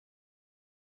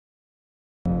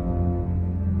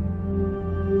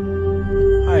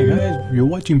You're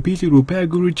watching PC Repair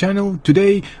Guru channel.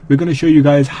 Today we're going to show you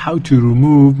guys how to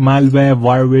remove malware,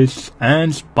 virus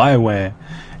and spyware.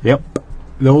 Yep,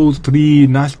 those three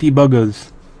nasty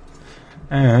buggers.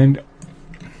 And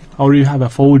I already have a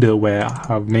folder where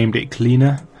I've named it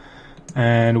cleaner,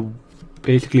 and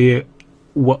basically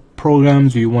what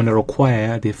programs you want to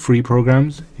require, the free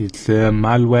programs, it's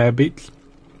malware bits,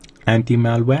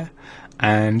 anti-malware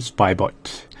and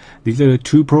spybot. These are the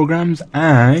two programs,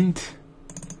 and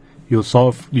your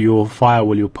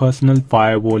firewall, your personal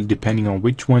firewall, depending on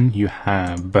which one you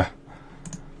have.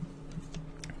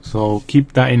 So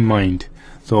keep that in mind.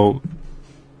 So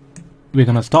we're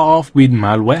gonna start off with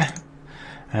malware,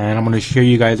 and I'm gonna show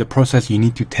you guys a process you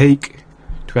need to take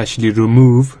to actually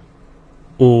remove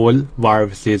all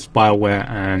viruses, spyware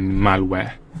and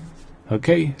malware.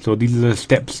 Okay, so these are the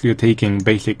steps you're taking,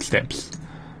 basic steps.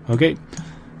 Okay,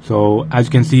 so as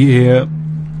you can see here,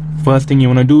 first thing you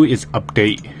want to do is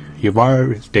update your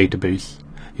virus database,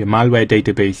 your malware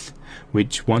database,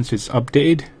 which once it's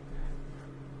updated,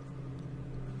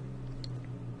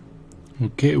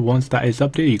 okay, once that is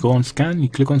updated, you go on scan, you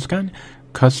click on scan,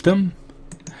 custom.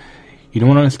 You don't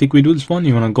want to stick with this one,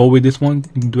 you want to go with this one,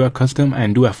 do a custom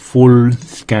and do a full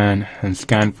scan, and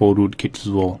scan for rootkits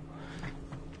as well.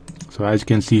 So as you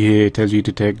can see here, it tells you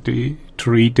to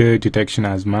treat the detection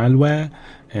as malware,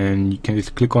 and you can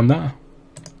just click on that.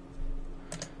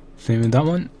 Same with that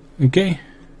one. Okay,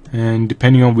 and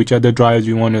depending on which other drives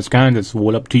you want to scan, that's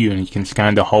all up to you, and you can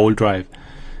scan the whole drive.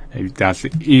 That's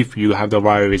if you have the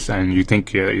virus and you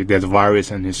think there's a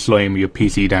virus and it's slowing your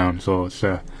PC down, so it's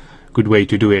a good way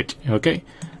to do it. Okay,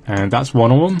 and that's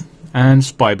one of them. And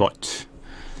spybot,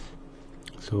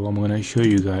 so I'm gonna show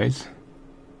you guys,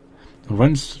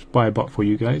 run spybot for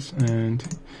you guys, and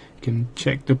you can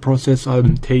check the process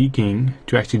I'm taking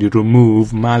to actually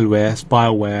remove malware,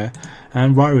 spyware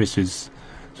and viruses.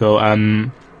 So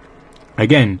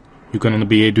again, you're going to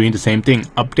be doing the same thing.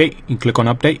 Update, you click on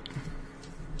update.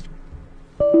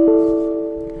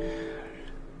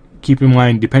 Keep in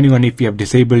mind, depending on if you have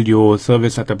disabled your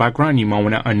service at the background, you might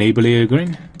want to enable it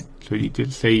again. So you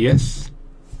just say yes,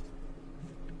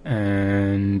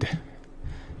 and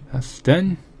that's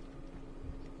done.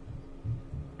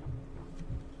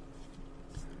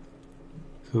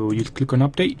 So you just click on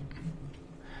update,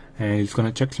 and it's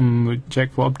gonna check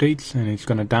for updates, and it's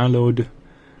gonna download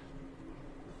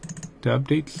the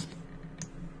updates.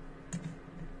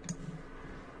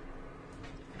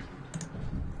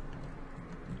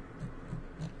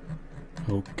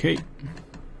 Okay,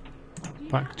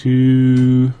 back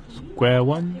to square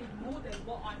one.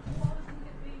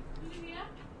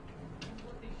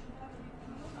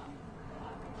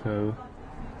 So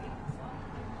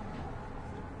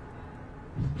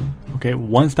okay,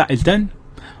 once that is done,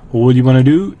 all you want to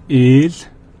do is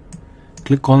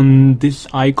click on this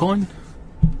icon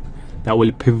that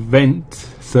will prevent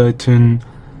certain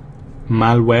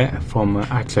malware from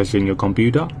accessing your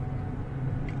computer.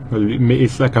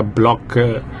 It's like a block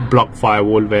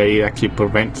firewall where it actually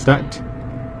prevents that.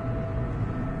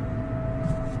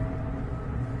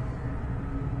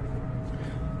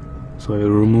 So it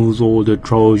removes all the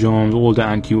trojans, all the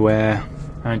anti-spyware,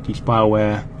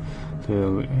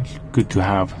 so it's good to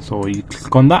have. So you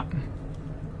click on that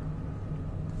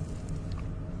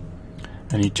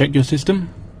and you check your system.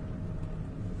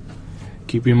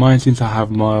 Keep in mind, since I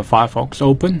have my Firefox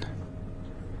open,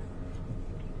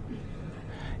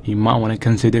 you might want to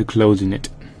consider closing it.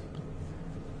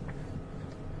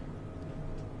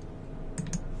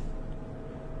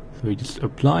 So you just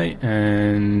apply,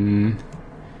 and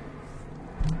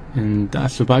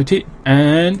that's about it.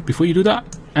 And before you do that,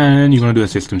 and you're going to do a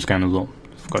system scan as well.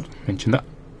 Forgot to mention that,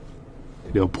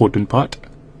 the important part.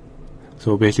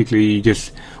 So basically,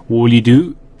 all you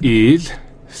do is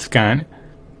scan.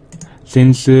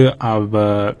 Since I've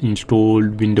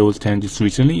installed Windows 10 just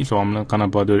recently, so I'm not gonna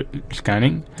bother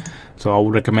scanning. So I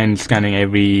would recommend scanning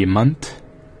every month,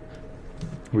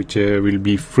 which will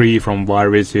be free from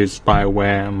viruses,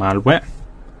 spyware, malware.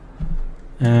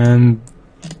 And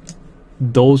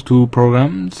those two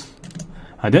programs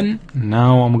are done.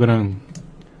 Now I'm gonna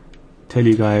tell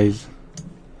you guys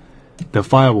the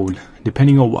firewall.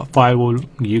 Depending on what firewall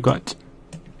you got,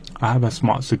 I have a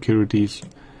smart securities,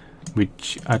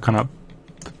 which I cannot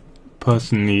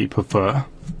personally prefer.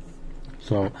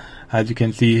 So as you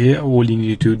can see here, all you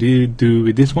need to do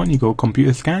with this one, you go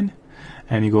computer scan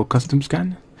and you go custom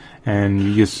scan, and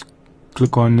you just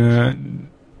click on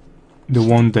the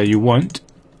one that you want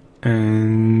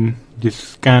and just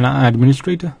scan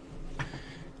administrator.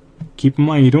 keep in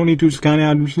mind you don't need to scan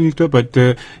as administrator, but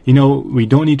you know, we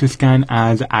don't need to scan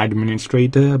as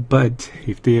administrator. But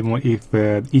if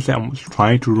ESET was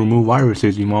trying to remove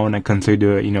viruses, you might want to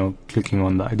consider, you know, clicking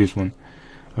on this one.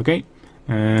 Okay,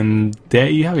 and there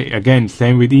you have it. Again,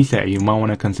 same with ESET, you might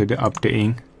want to consider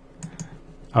updating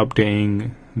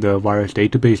the virus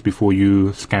database before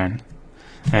you scan.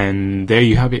 And there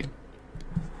you have it.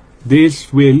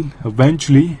 This will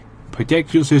eventually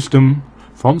protect your system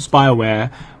from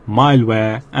spyware,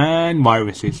 malware and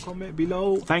viruses. Comment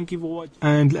below. Thank you for watching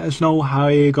and let us know how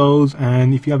it goes.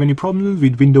 And if you have any problems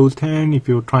with Windows 10, if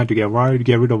you're trying to get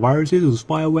rid of viruses or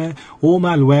spyware or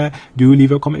malware, do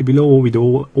leave a comment below with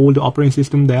all the operating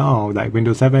system there are, like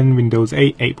Windows 7, Windows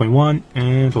 8, 8.1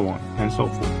 and so on and so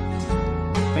forth.